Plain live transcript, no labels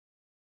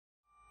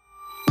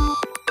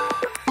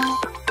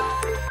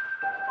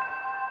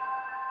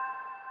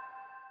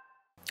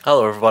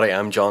Hello everybody,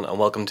 I'm John and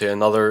welcome to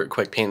another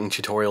quick painting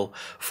tutorial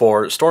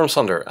for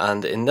Stormsunder,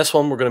 and in this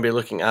one we're going to be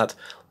looking at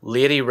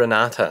Lady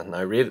Renata.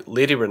 Now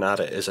Lady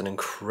Renata is an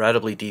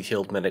incredibly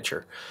detailed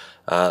miniature.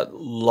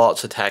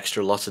 Lots of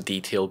texture, lots of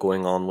detail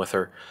going on with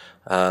her.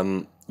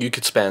 You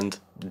could spend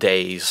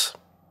days,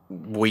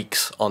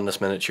 weeks on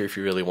this miniature if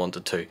you really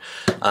wanted to,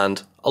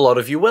 and a lot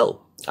of you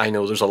will. I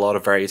know there's a lot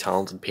of very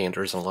talented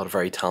painters and a lot of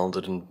very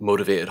talented and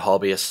motivated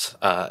hobbyists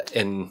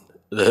in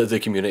the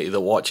community that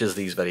watches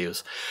these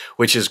videos,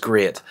 which is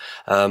great.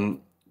 But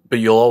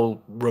you'll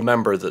all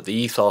remember that the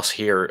ethos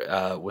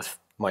here with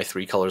my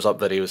 3 colors up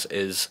videos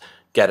is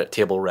get it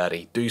table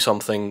ready. Do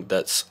something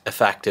that's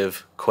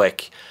effective,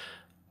 quick,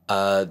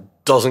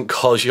 doesn't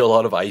cause you a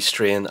lot of eye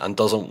strain, and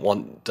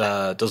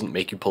doesn't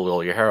make you pull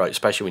all your hair out,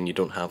 especially when you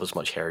don't have as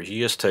much hair as you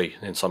used to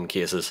in some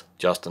cases,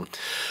 Justin.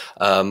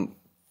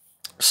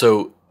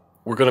 So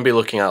we're going to be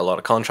looking at a lot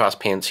of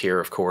contrast paints here,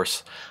 of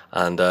course,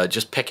 and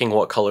just picking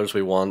what colors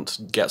we want,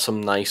 get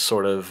some nice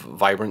sort of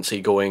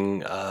vibrancy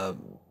going,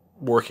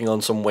 working on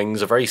some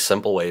wings, a very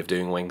simple way of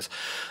doing wings.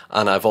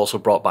 And I've also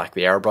brought back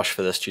the airbrush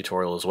for this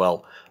tutorial as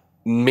well,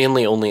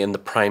 mainly only in the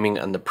priming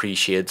and the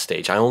pre-shade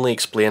stage. I only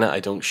explain it, I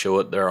don't show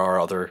it. There are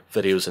other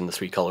videos in the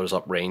 3 colors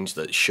up range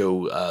that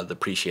show the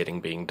pre-shading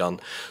being done,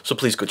 so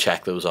please go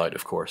check those out,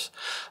 of course.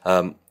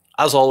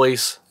 As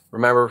always,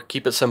 remember,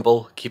 keep it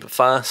simple, keep it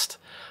fast,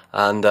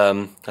 and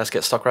let's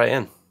get stuck right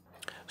in.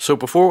 So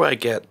before I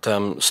get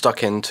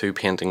stuck into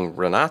painting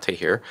Renata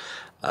here,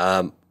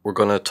 we're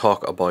going to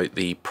talk about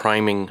the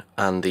priming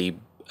and the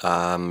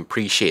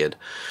pre-shade.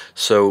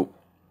 So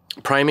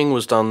priming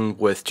was done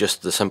with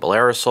just the simple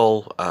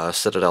aerosol,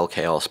 Citadel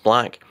Chaos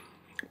Black,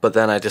 but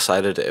then I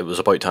decided it was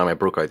about time I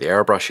broke out the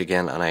airbrush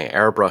again, and I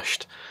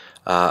airbrushed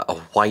a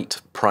white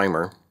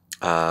primer.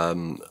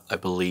 I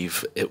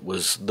believe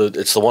it's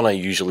the one I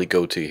usually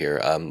go to here,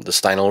 the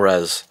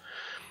Stynylrez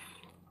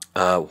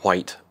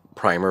white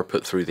primer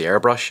put through the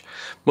airbrush.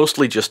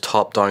 Mostly just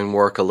top-down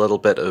work, a little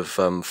bit of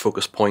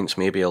focus points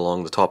maybe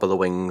along the top of the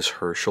wings,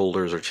 her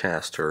shoulders or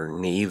chest or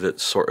knee that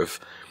sort of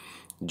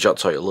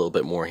juts out a little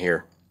bit more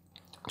here,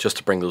 just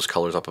to bring those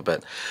colours up a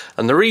bit.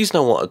 And the reason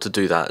I wanted to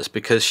do that is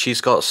because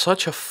she's got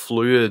such a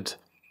fluid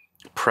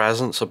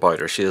presence about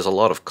her. She has a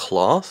lot of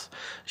cloth,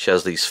 she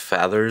has these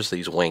feathers,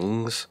 these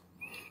wings,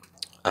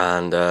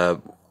 and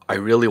I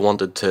really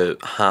wanted to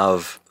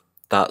have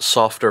that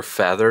softer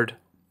feathered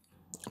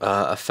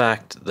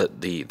effect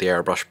that the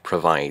airbrush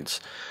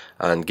provides,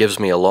 and gives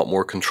me a lot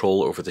more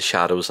control over the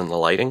shadows and the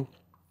lighting.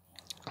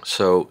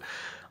 So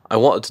I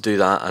wanted to do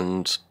that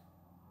and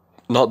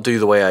not do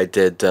the way I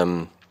did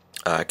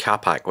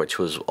Capac, which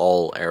was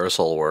all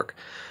aerosol work.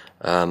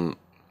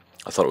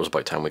 I thought it was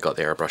about time we got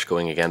the airbrush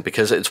going again,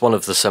 because it's one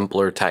of the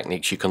simpler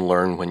techniques you can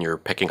learn when you're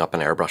picking up an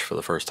airbrush for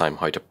the first time,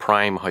 how to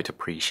prime, how to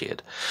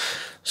pre-shade.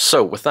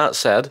 So with that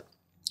said,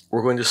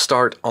 we're going to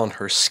start on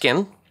her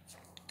skin,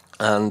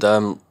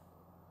 and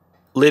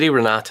Lady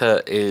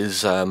Renata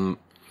is,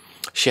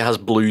 she has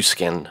blue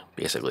skin,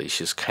 basically.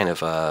 She's kind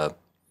of a,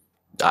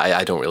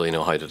 I don't really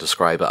know how to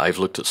describe it. I've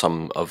looked at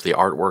some of the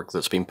artwork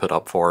that's been put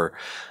up for her,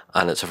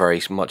 and it's very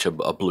much a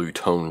blue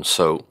tone.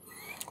 So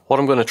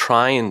what I'm going to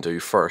try and do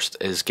first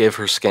is give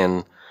her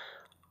skin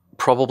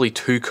probably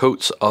 2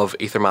 coats of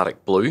Aethermatic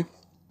blue.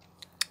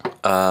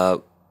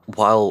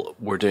 While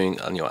we're doing,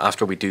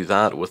 after we do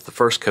that with the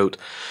first coat,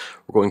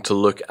 we're going to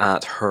look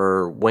at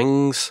her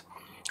wings.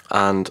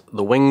 And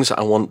the wings,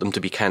 I want them to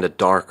be kind of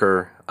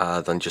darker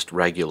than just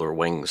regular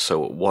wings. So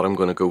what I'm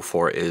going to go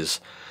for is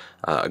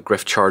a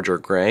Griff Charger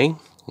Grey.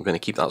 I'm going to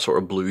keep that sort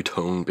of blue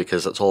tone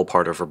because it's all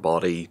part of her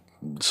body,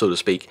 so to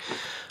speak.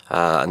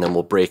 And then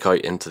we'll break out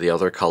into the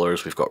other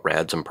colours. We've got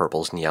reds and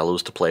purples and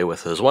yellows to play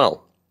with as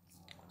well.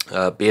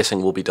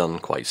 Basing will be done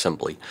quite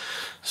simply,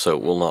 so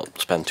we'll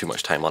not spend too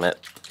much time on it.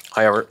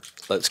 However,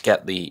 let's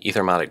get the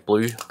Aethermatic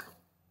blue,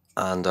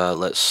 and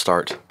let's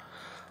start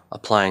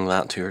applying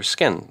that to her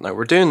skin. Now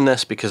we're doing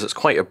this because it's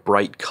quite a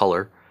bright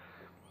colour,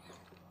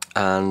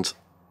 and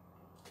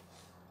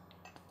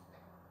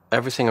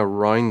everything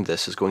around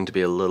this is going to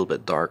be a little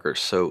bit darker,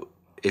 so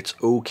it's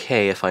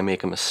okay if I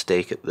make a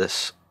mistake at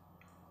this,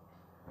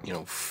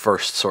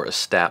 first sort of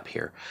step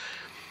here.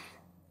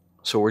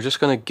 So we're just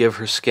going to give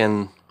her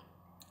skin,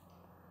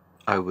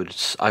 I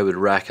would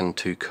reckon,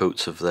 2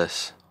 coats of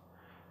this.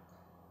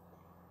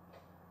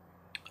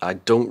 I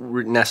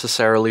don't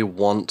necessarily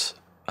want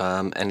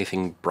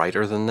anything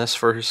brighter than this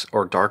for her,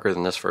 or darker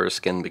than this for her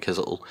skin, because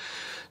it'll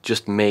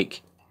just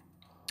make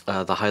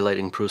the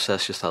highlighting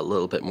process just that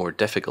little bit more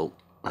difficult.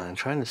 I'm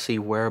trying to see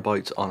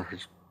whereabouts on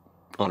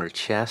her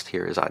chest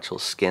here is actual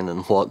skin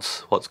and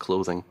what's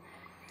clothing.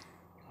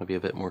 I'll be a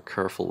bit more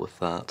careful with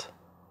that.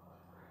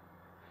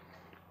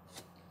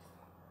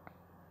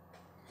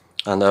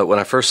 And when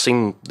I first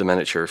seen the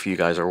miniature, if you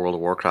guys are World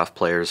of Warcraft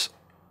players,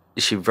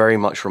 she very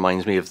much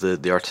reminds me of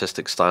the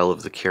artistic style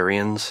of the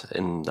Kyrians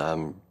in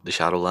the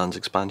Shadowlands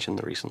expansion,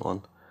 the recent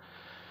one.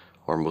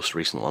 Or most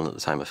recent one at the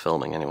time of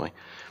filming, anyway.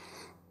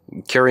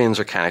 Kyrians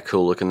are kind of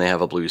cool looking, they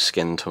have a blue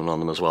skin tone on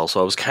them as well,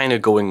 so I was kind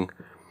of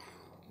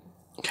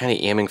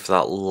aiming for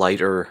that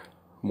lighter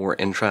more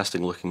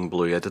interesting looking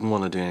blue. I didn't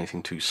want to do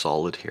anything too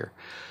solid here.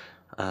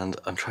 And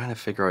I'm trying to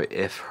figure out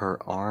if her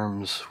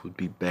arms would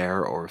be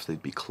bare or if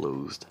they'd be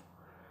closed.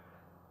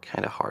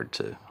 Kind of hard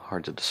to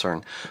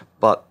discern.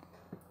 But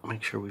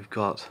make sure we've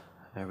got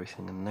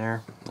everything in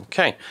there.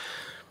 Okay.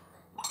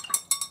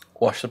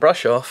 Wash the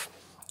brush off.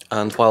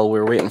 And while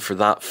we're waiting for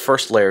that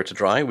first layer to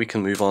dry, we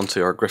can move on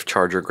to our Griff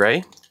Charger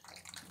Grey.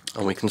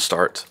 And we can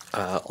start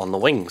on the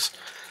wings.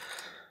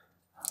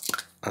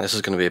 And this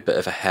is going to be a bit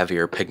of a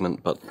heavier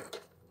pigment, but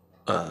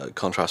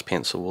contrast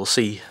paint, so we'll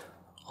see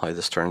how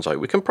this turns out.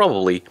 We can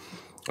probably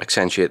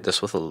accentuate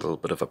this with a little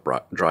bit of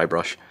a dry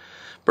brush.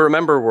 But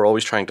remember, we're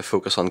always trying to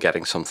focus on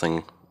getting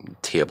something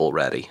table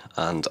ready,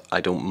 and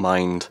I don't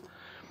mind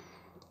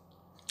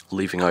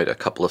leaving out a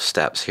couple of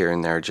steps here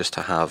and there just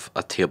to have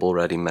a table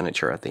ready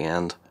miniature at the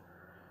end.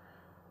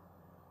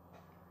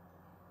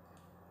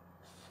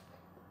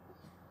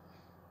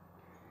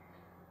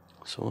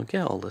 So we'll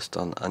get all this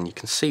done, and you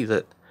can see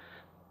that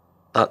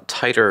that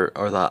tighter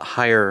or that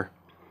higher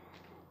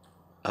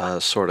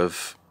sort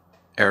of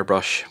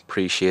airbrush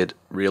pre-shade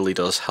really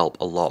does help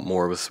a lot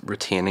more with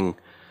retaining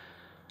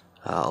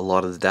a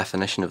lot of the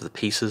definition of the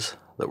pieces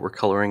that we're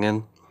colouring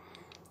in.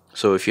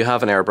 So if you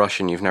have an airbrush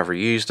and you've never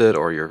used it,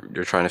 or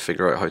you're trying to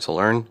figure out how to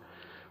learn,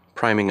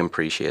 priming and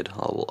pre-shade.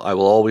 I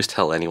will always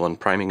tell anyone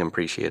priming and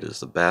pre-shade is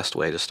the best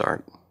way to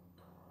start.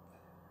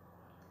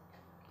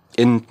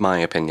 In my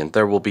opinion.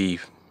 There will be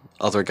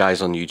other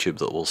guys on YouTube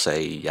that will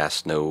say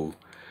yes, no,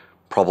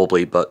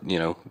 probably, but you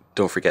know,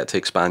 don't forget to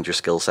expand your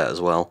skill set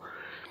as well.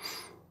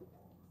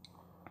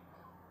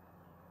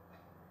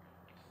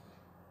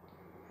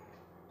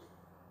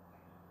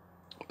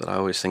 But I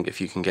always think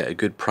if you can get a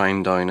good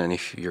prime down, and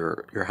if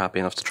you're happy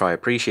enough to try a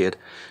pre-shade,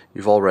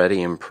 you've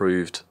already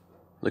improved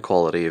the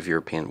quality of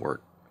your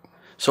paintwork.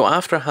 So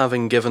after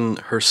having given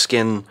her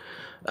skin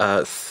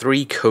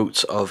 3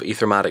 coats of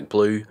Ethermatic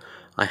blue,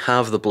 I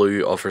have the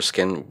blue of her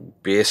skin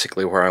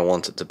basically where I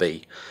want it to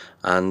be.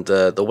 And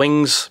the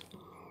wings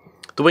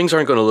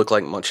aren't going to look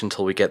like much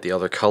until we get the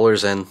other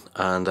colours in,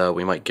 and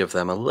we might give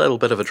them a little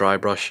bit of a dry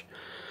brush.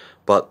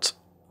 But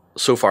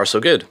so far so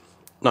good.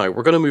 Now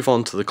we're going to move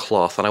on to the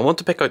cloth, and I want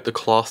to pick out the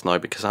cloth now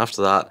because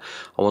after that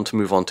I want to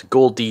move on to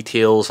gold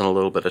details and a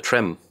little bit of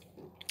trim.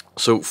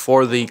 So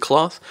for the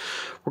cloth,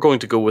 we're going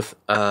to go with,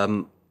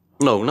 no,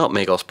 not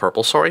Magos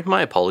Purple, sorry,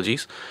 my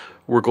apologies.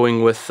 We're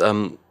going with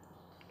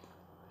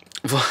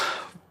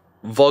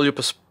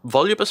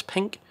Volupus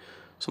Pink,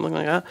 something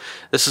like that.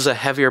 This is a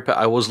heavier,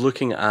 I was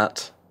looking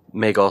at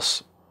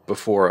Magos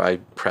before I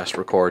pressed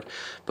record,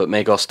 but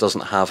Magos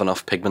doesn't have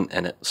enough pigment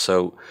in it,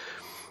 so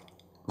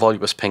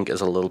Volupus Pink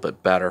is a little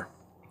bit better.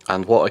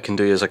 And what I can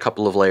do is a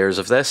couple of layers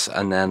of this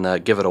and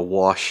then give it a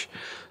wash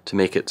to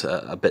make it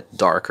a bit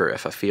darker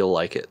if I feel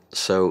like it.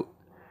 So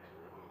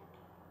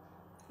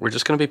we're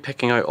just going to be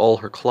picking out all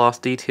her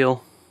cloth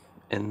detail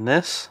in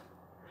this.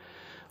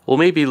 We'll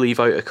maybe leave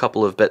out a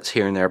couple of bits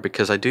here and there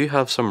because I do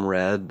have some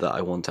red that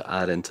I want to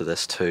add into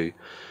this too.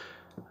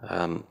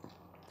 So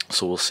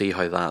we'll see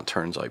how that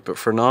turns out. But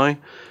for now,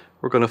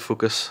 we're going to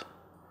focus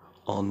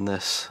on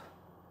this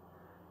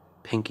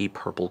pinky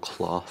purple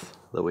cloth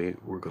that we're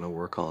going to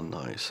work on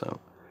now.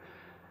 So,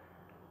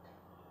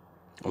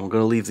 and we're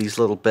going to leave these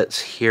little bits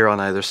here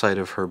on either side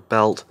of her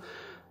belt.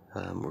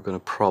 We're going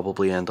to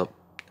probably end up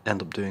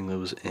doing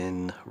those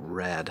in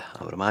red,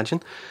 I would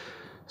imagine.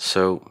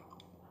 So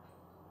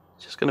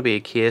it's just going to be a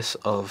case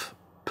of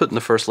putting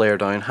the first layer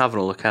down,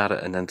 having a look at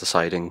it, and then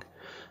deciding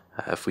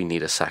if we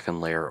need a second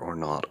layer or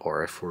not,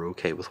 or if we're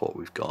okay with what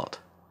we've got.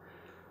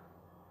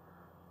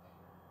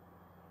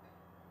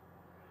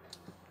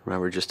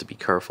 Remember just to be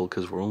careful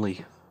because we're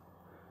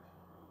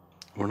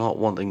not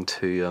wanting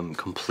to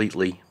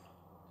completely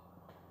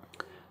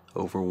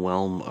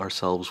overwhelm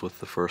ourselves with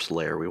the first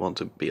layer. We want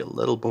to be a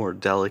little more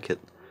delicate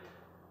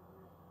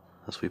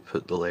as we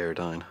put the layer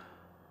down.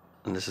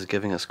 And this is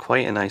giving us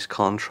quite a nice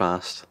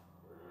contrast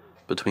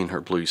between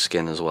her blue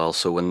skin as well.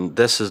 So when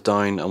this is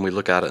down and we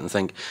look at it and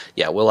think,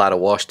 yeah, we'll add a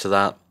wash to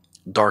that,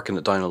 darken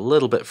it down a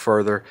little bit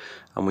further,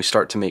 and we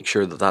start to make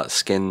sure that that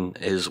skin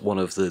is one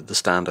of the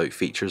standout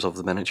features of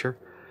the miniature.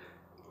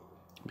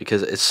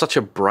 Because it's such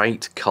a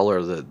bright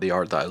colour, the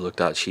art that I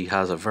looked at. She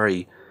has a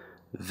very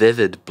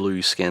vivid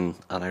blue skin,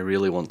 and I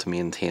really want to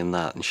maintain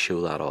that and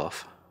show that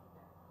off.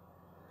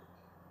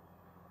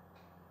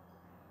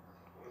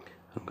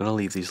 I'm going to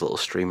leave these little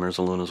streamers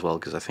alone as well,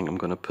 because I think I'm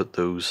going to put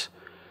those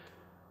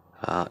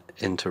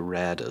into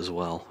red as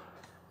well.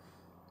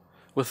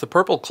 With the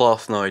purple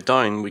cloth now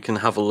down, we can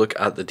have a look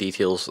at the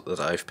details that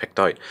I've picked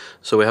out.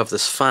 So we have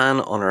this fan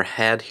on her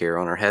head here,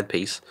 on her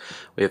headpiece.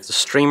 We have the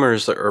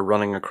streamers that are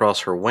running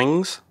across her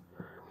wings,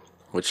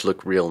 which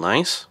look real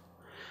nice.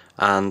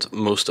 And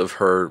most of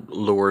her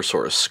lower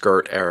sort of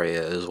skirt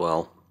area as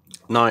well.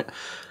 Now,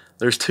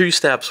 there's 2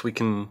 steps we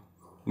can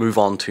move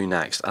on to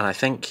next. And I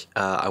think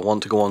I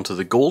want to go on to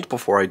the gold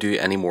before I do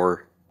any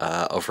more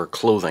of her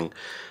clothing.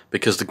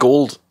 Because the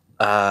gold,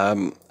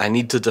 I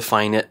need to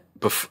define it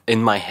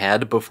in my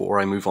head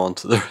before I move on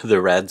to the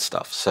red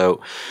stuff.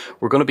 So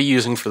we're going to be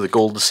using for the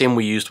gold the same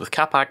we used with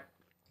Capac.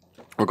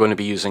 we're going to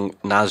be using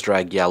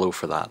Nasdrag Yellow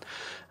for that,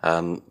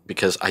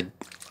 because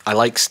I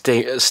like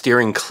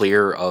steering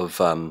clear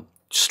of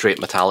straight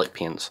metallic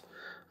paints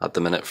at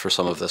the minute for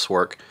some of this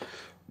work,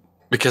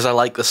 because I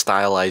like the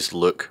stylized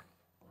look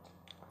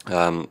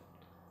that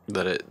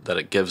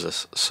it gives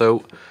us.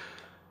 So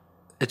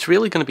it's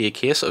really going to be a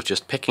case of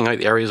just picking out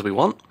the areas we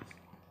want.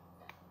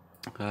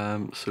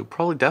 So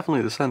probably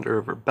definitely the center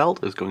of her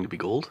belt is going to be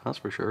gold, that's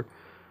for sure.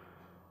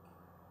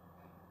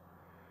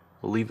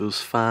 We'll leave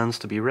those fans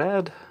to be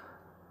red.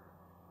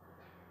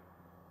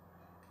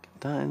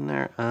 Get that in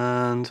there,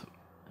 and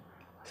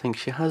I think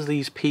she has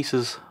these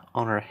pieces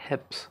on her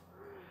hips.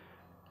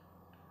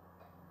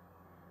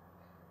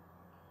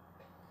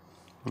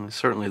 And they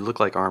certainly look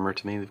like armor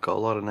to me. They've got a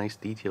lot of nice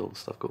detail and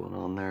stuff going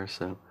on there,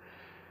 so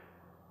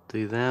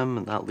do them,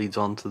 and that leads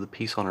on to the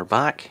piece on her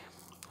back,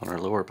 on her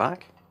lower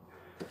back.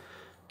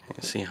 You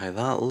can see how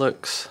that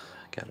looks.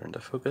 Get her into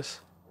focus.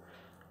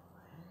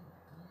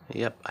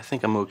 Yep, I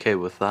think I'm okay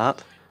with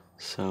that.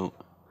 So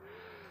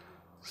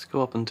let's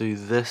go up and do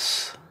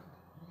this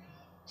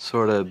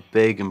sort of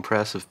big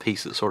impressive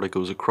piece that sort of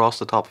goes across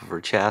the top of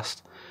her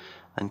chest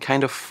and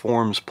kind of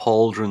forms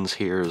pauldrons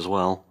here as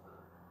well.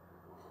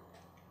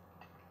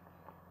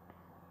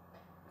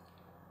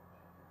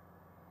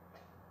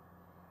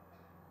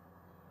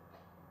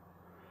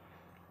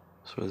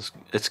 So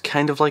it's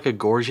kind of like a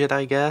gorget,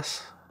 I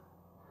guess,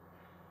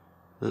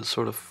 that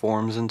sort of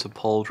forms into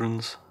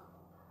pauldrons.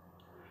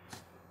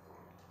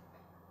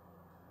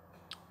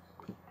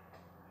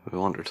 We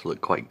want her to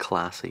look quite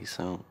classy,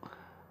 so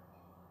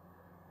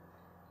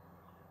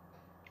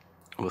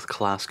with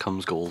class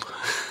comes gold.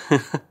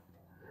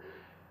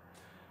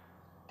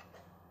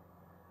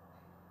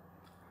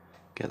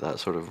 Get that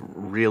sort of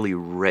really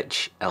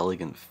rich,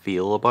 elegant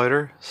feel about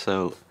her.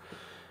 So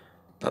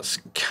that's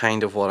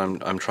kind of what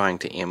I'm trying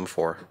to aim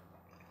for.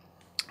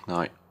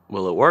 Now,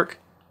 will it work?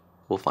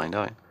 We'll find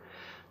out.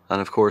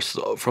 And of course,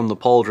 from the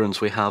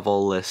pauldrons, we have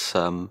all this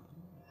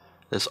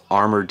this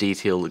armor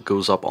detail that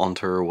goes up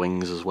onto her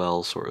wings as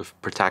well, sort of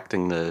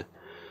protecting the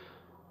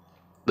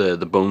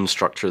bone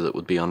structure that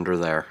would be under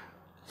there.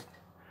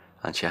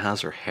 And she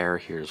has her hair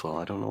here as well.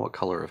 I don't know what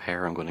color of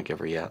hair I'm going to give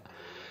her yet.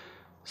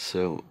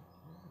 So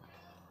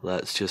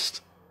let's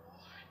just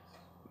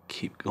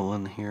keep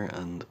going here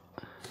and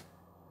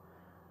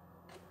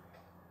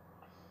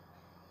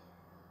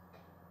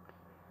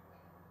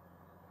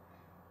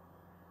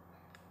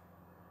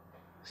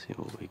see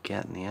what we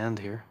get in the end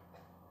here.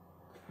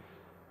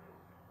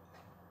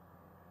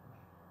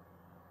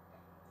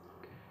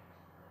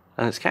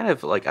 And it's kind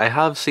of like, I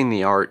have seen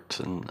the art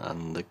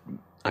and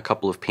a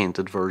couple of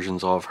painted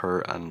versions of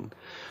her, and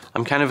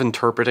I'm kind of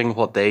interpreting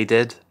what they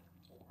did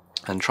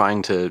and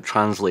trying to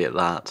translate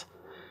that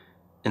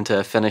into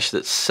a finish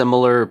that's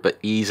similar but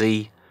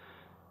easy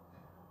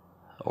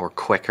or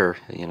quicker,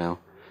 you know.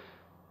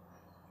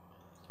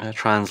 I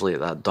translate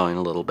that down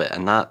a little bit,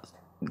 and that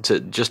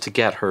just to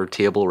get her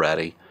table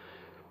ready.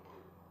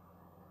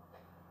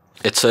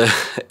 It's a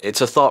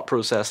thought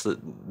process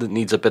that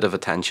needs a bit of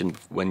attention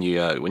when you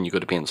go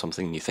to paint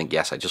something and you think,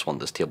 yes, I just want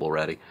this table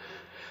ready.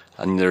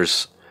 And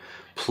there's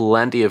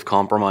plenty of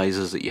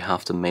compromises that you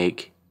have to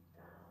make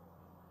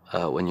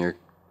when you're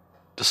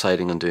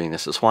deciding on doing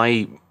this. It's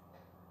why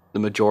the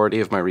majority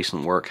of my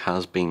recent work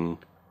has been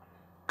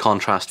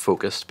contrast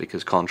focused,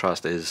 because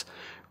contrast is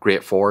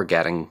great for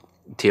getting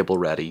table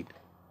ready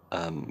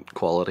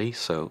quality.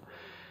 So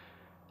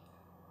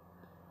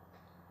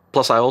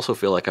plus, I also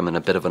feel like I'm in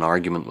a bit of an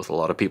argument with a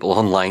lot of people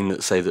online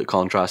that say that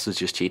contrast is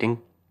just cheating.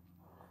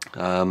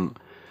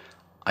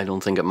 I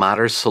don't think it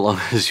matters so long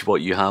as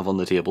what you have on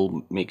the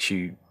table makes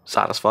you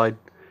satisfied.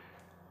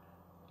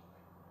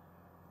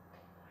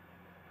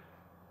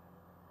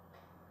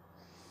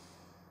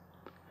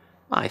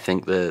 I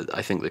think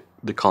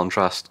the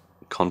contrast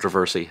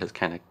controversy has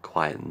kind of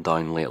quietened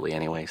down lately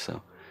anyway,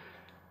 so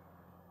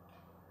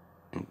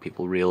I think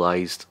people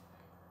realized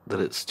that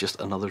it's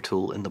just another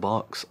tool in the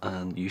box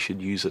and you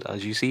should use it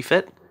as you see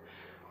fit,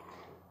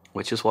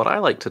 which is what I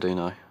like to do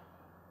now.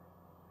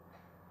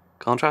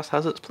 Contrast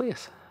has its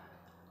place,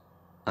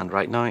 and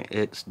right now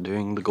it's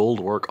doing the gold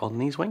work on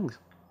these wings.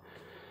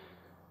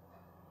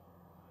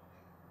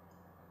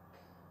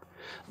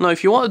 Now,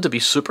 if you wanted to be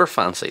super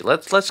fancy,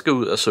 let's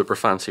go a super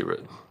fancy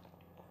route.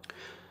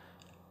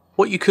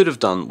 What you could have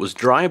done was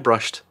dry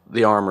brushed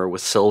the armor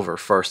with silver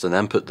first and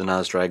then put the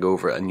Nasdrag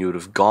over it, and you would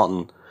have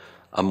gotten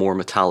a more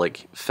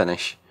metallic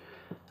finish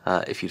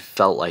if you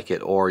felt like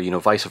it, or, you know,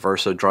 vice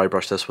versa, dry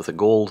brush this with a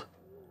gold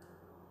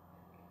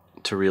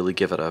to really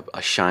give it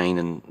a shine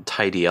and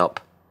tidy up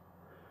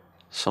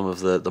some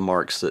of the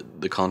marks that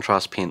the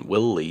contrast paint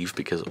will leave,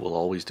 because it will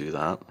always do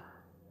that.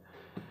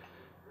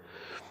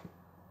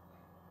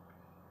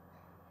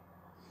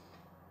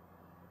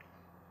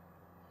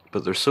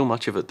 But there's so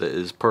much of it that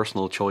is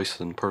personal choice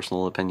and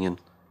personal opinion.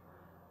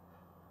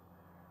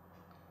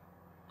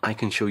 I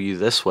can show you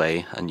this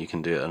way and you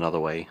can do it another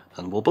way,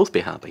 and we'll both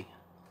be happy.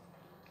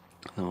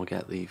 And then we'll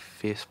get the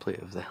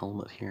faceplate of the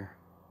helmet here.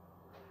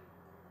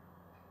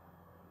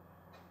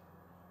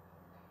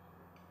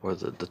 or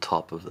the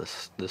top of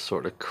this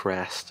sort of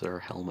crest or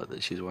helmet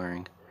that she's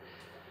wearing.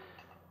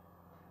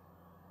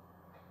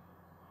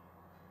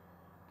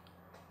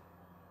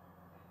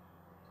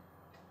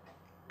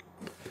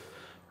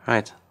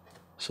 Right,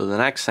 so the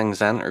next things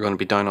then are going to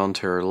be down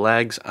onto her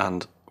legs,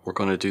 and we're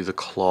going to do the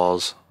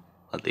claws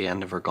at the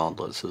end of her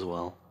gauntlets as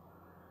well.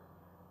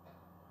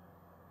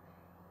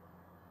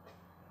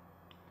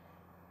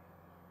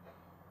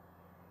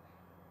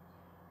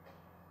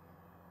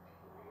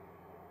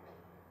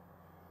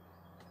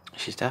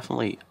 She's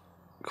definitely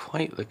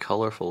quite the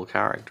colourful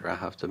character, I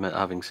have to admit,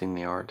 having seen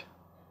the art.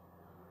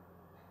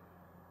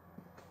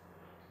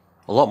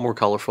 A lot more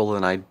colourful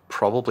than I'd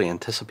probably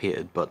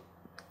anticipated, but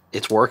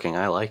it's working,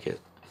 I like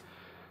it.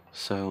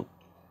 So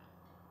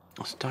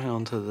let's down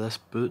onto this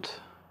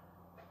boot.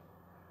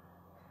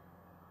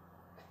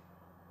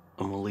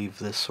 And we'll leave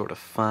this sort of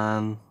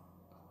fan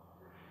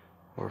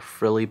or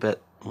frilly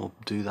bit, we'll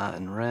do that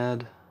in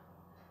red.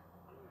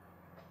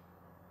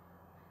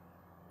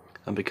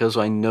 And because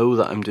I know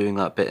that I'm doing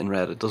that bit in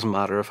red, it doesn't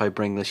matter if I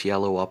bring this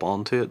yellow up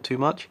onto it too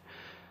much.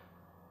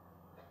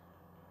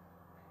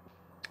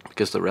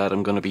 Because the red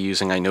I'm going to be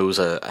using, I know, is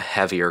a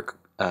heavier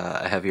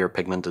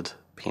pigmented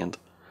paint.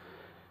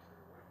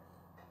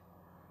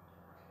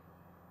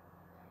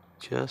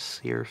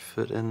 Just see her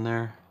foot in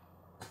there.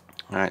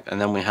 Alright,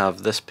 and then we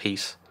have this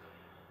piece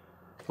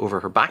over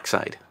her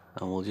backside,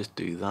 and we'll just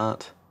do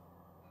that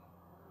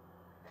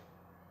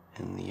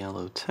in the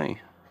yellow too.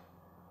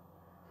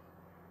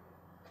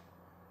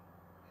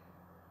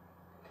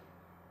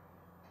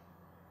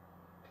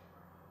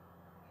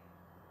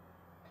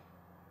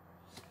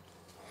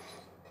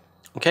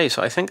 Okay,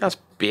 so I think that's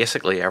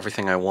basically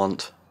everything I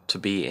want to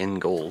be in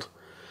gold.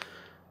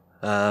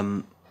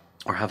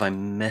 Or have I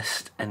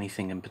missed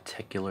anything in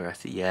particular?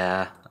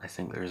 Yeah, I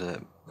think there's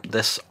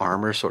this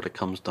armor sort of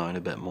comes down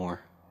a bit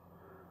more.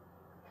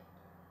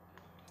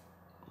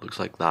 Looks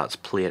like that's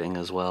plating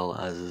as well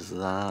as is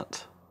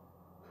that.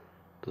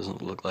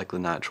 Doesn't look like the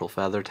natural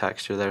feather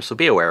texture there, so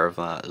be aware of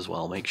that as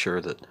well. Make sure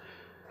that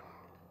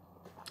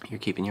you're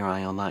keeping your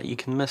eye on that. You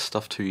can miss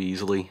stuff too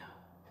easily.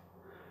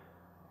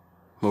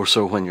 More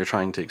so when you're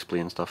trying to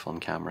explain stuff on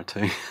camera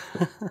too.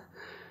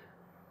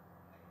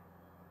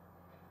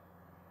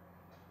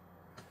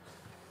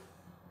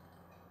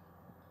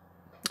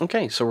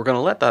 Okay, so we're going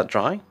to let that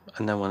dry,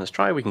 and then when it's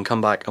dry we can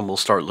come back and we'll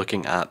start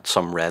looking at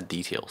some red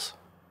details.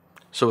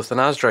 So with the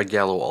Nazdrag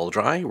yellow all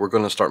dry, we're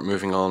going to start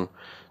moving on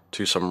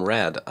to some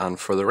red, and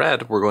for the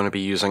red we're going to be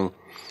using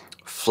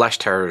Flesh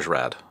Terror's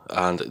red,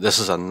 and this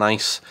is a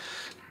nice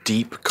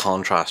deep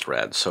contrast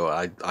red, so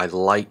I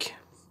like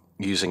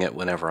using it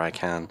whenever I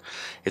can.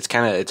 It's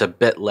a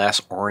bit less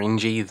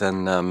orangey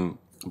than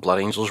Blood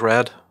Angel's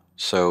red,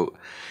 so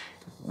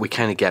we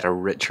kind of get a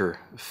richer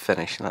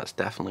finish, and that's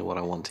definitely what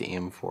I want to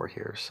aim for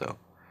here. So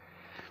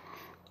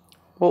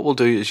what we'll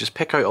do is just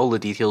pick out all the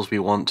details we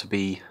want to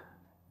be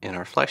in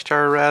our Flesh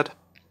Terror red,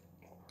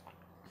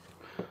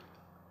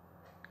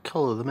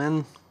 colour them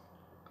in,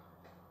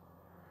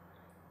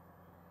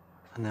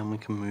 and then we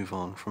can move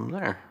on from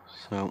there.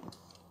 So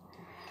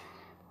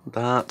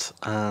that,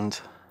 and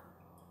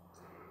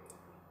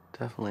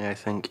definitely I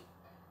think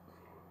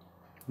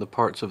the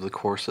parts of the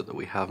corset that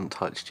we haven't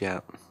touched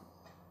yet.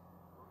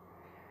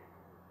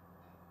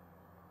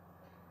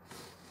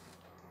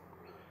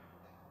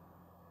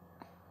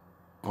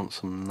 Want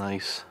some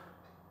nice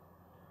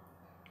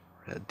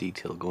red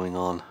detail going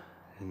on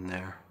in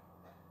there.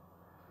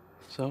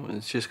 So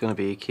it's just going to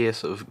be a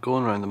case of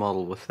going around the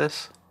model with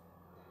this,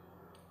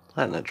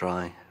 letting it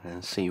dry,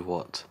 and see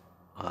what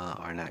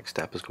our next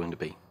step is going to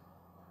be.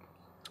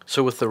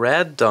 So with the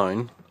red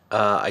down,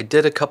 I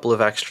did a couple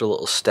of extra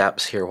little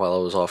steps here while I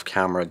was off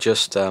camera,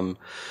 just a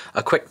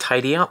quick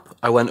tidy up.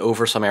 I went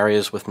over some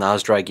areas with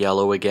Nazdrag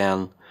yellow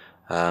again,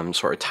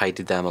 sort of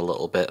tidied them a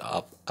little bit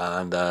up,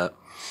 and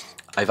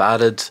I've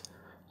added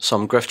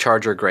some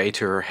Gryph-Charger grey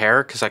to her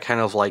hair, because I kind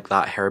of like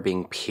that hair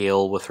being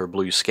pale with her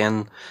blue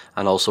skin,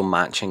 and also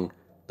matching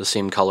the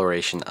same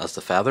coloration as the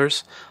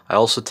feathers. I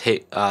also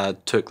took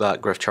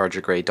that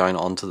Gryph-Charger grey down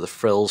onto the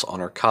frills on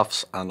her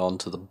cuffs and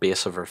onto the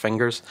base of her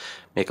fingers,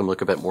 make them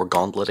look a bit more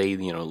gauntlet-y.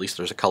 You know, at least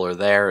there's a colour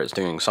there, it's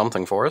doing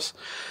something for us.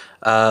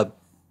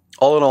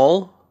 All in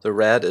all, the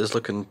red is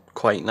looking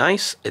quite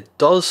nice. It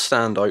does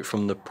stand out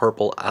from the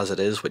purple as it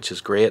is, which is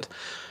great,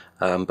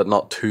 but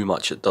not too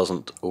much. It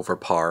doesn't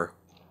overpower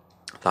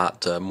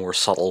that more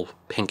subtle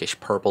pinkish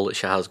purple that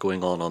she has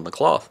going on the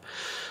cloth.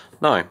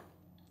 Now,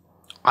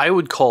 I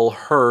would call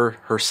her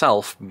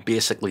herself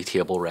basically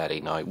table ready.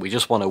 Now, we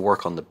just want to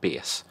work on the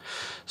base.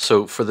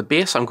 So for the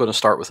base, I'm going to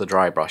start with a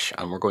dry brush,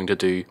 and we're going to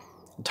do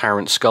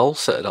Tyrant Skull,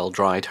 Citadel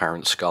Dry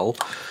Tyrant Skull,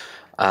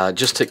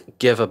 just to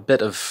give a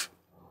bit of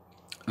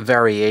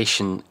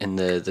variation in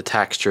the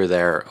texture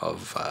there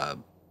of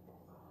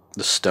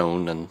the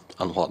stone and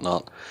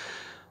whatnot.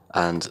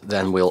 And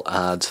then we'll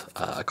add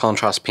a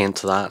contrast paint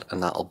to that,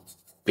 and that'll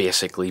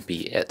basically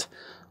be it.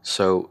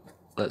 So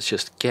let's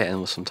just get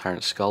in with some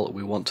Tyrant Skull.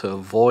 We want to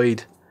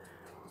avoid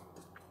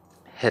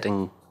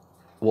hitting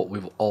what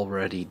we've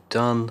already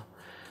done.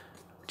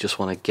 Just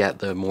want to get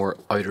the more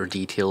outer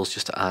details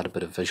just to add a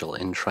bit of visual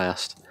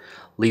interest.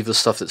 Leave the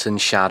stuff that's in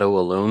shadow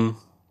alone,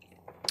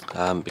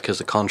 because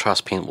the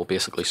contrast paint will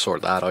basically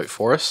sort that out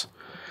for us.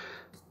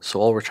 So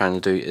all we're trying to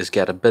do is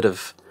get a bit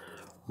of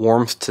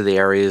warmth to the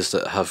areas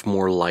that have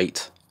more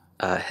light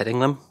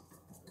hitting them.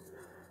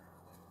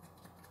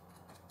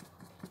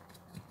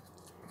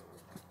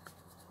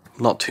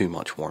 Not too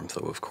much warmth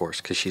though, of course,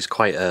 because she's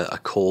quite a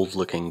cold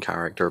looking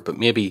character, but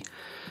maybe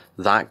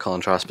that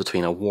contrast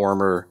between a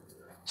warmer,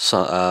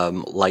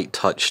 light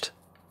touched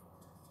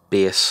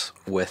base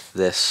with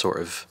this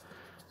sort of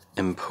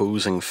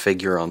imposing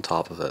figure on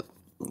top of it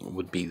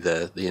would be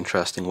the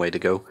interesting way to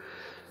go.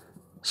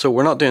 So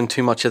we're not doing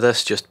too much of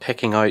this, just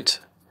picking out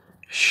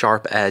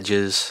sharp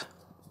edges,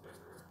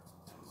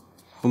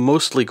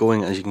 mostly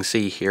going, as you can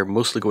see here,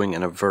 mostly going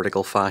in a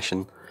vertical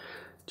fashion.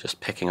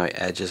 Just picking out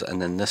edges,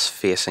 and then this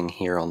facing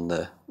here on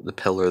the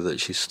pillar that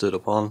she stood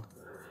upon.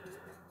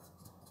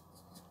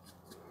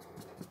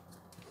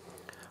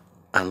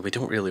 And we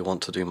don't really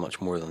want to do much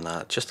more than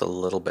that, just a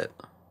little bit.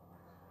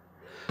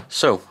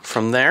 So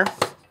from there,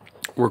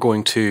 we're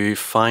going to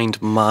find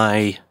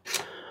my...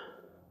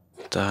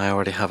 Do I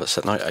already have it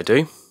sitting out? I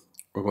do.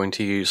 We're going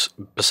to use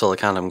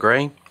Basilicanum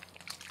Grey,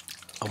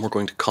 and we're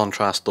going to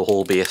contrast the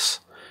whole base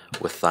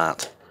with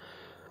that.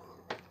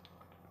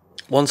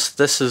 Once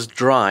this is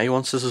dry,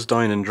 once this is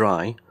down and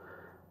dry,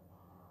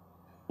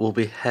 we'll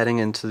be heading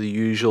into the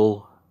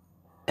usual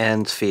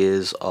end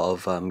phase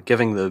of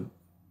giving the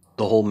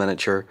whole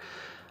miniature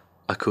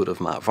a coat of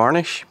matte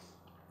varnish,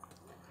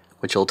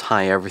 which will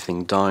tie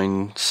everything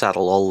down,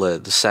 settle all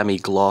the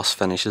semi-gloss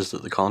finishes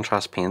that the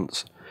contrast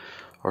paints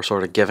are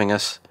sort of giving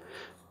us,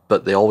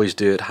 but they always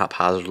do it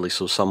haphazardly,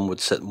 so some would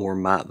sit more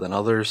matte than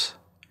others,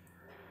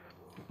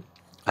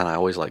 and I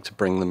always like to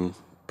bring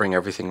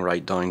everything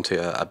right down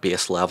to a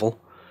base level.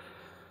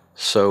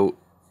 So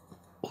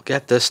we'll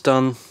get this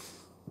done.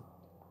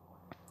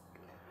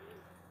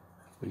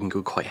 We can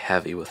go quite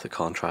heavy with the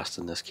contrast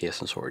in this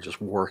case and sort of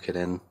just work it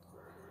in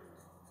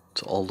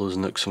to all those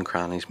nooks and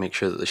crannies, make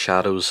sure that the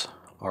shadows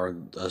are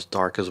as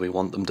dark as we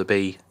want them to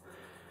be,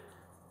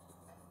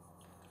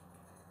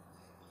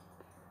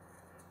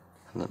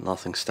 and that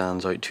nothing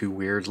stands out too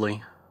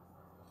weirdly.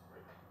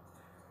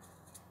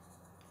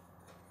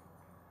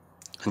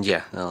 And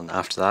yeah, and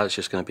after that it's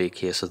just going to be a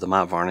case of the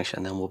matte varnish,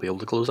 and then we'll be able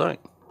to close out.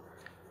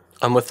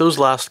 And with those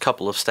last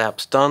couple of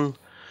steps done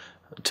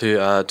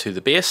to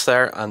the base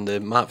there, and the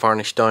matte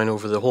varnish down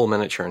over the whole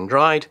miniature and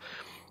dried,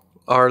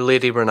 our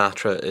Lady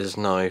Renata is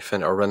now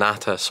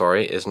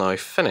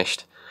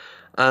finished.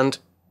 And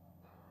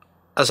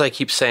as I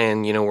keep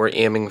saying, you know, we're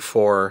aiming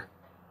for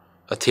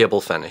a table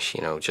finish,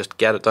 you know, just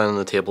get it down on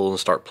the table and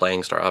start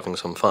playing, start having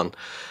some fun.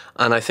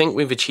 And I think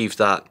we've achieved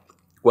that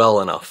well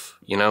enough.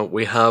 You know,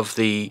 we have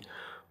the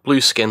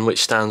blue skin,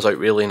 which stands out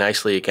really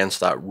nicely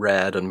against that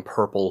red and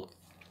purple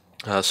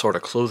sort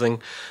of clothing.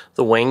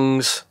 The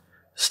wings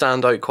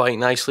stand out quite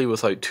nicely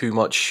without too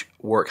much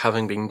work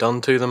having been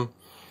done to them.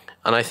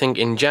 And I think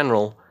in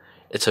general,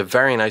 it's a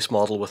very nice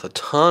model with a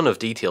ton of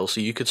detail,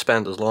 so you could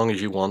spend as long as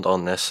you want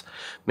on this,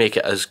 make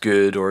it as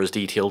good or as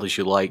detailed as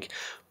you like.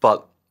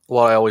 But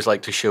what I always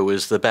like to show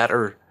is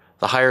the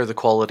higher the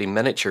quality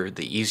miniature,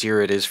 the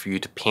easier it is for you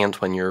to paint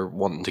when you're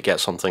wanting to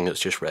get something that's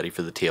just ready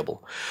for the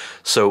table.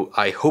 So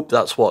I hope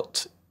that's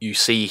what you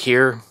see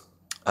here.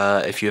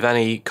 If you have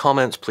any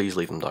comments, please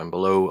leave them down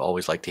below.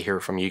 Always like to hear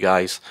from you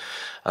guys.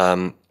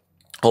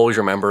 Always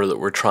remember that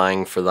we're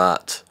trying for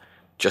that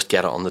just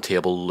get it on the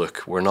table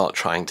look. We're not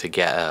trying to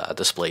get a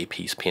display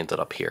piece painted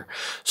up here.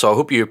 So I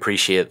hope you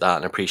appreciate that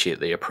and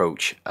appreciate the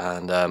approach.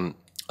 And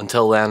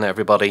until then,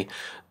 everybody,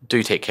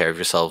 do take care of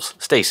yourselves,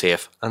 stay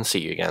safe, and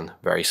see you again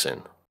very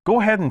soon. Go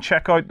ahead and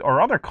check out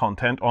our other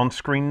content on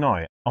screen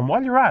now. And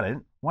while you're at it,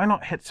 why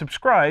not hit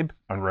subscribe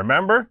and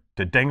remember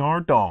to ding our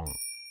dong.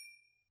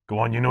 Go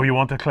on, you know you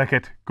want to click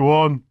it. Go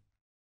on.